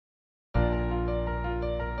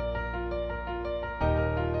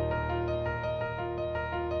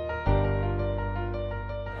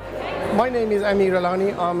My name is Amir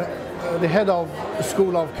Alani. I'm the head of the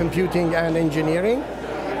School of Computing and Engineering,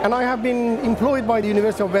 and I have been employed by the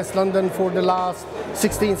University of West London for the last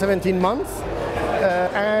 16-17 months.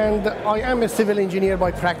 And I am a civil engineer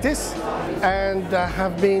by practice, and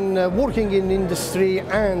have been working in industry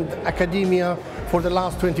and academia for the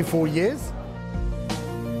last 24 years.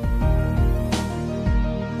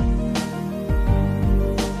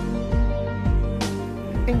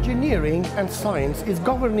 Engineering and science is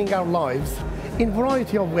governing our lives in a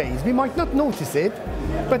variety of ways. We might not notice it,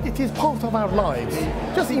 but it is part of our lives.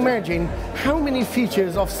 Just imagine how many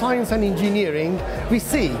features of science and engineering we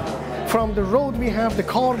see. From the road we have, the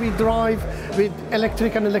car we drive, with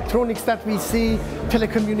electric and electronics that we see,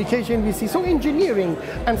 telecommunication we see. So engineering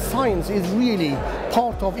and science is really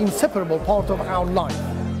inseparable part of our life.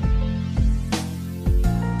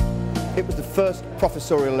 It was the first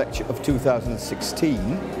professorial lecture of 2016,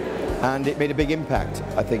 and it made a big impact,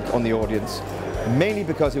 I think, on the audience, mainly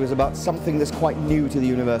because it was about something that's quite new to the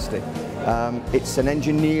university. It's an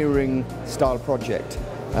engineering style project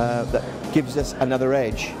that gives us another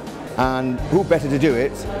edge, and who better to do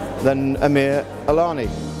it than Amir Alani.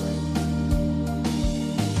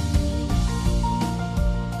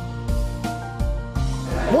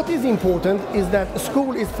 What is important is that the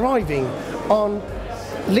school is thriving on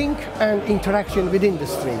link and interaction with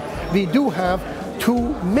industry. We do have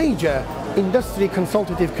two major industry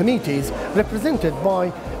consultative committees represented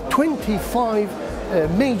by 25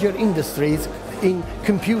 major industries in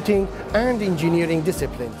computing and engineering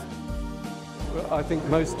disciplines. I think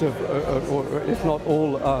most of, or if not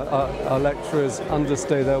all, our lecturers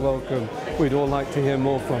understay their welcome. We'd all like to hear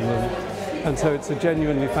more from them. And so it's a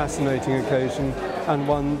genuinely fascinating occasion, and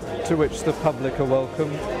one to which the public are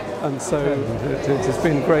welcome. And so it has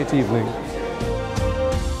been a great evening.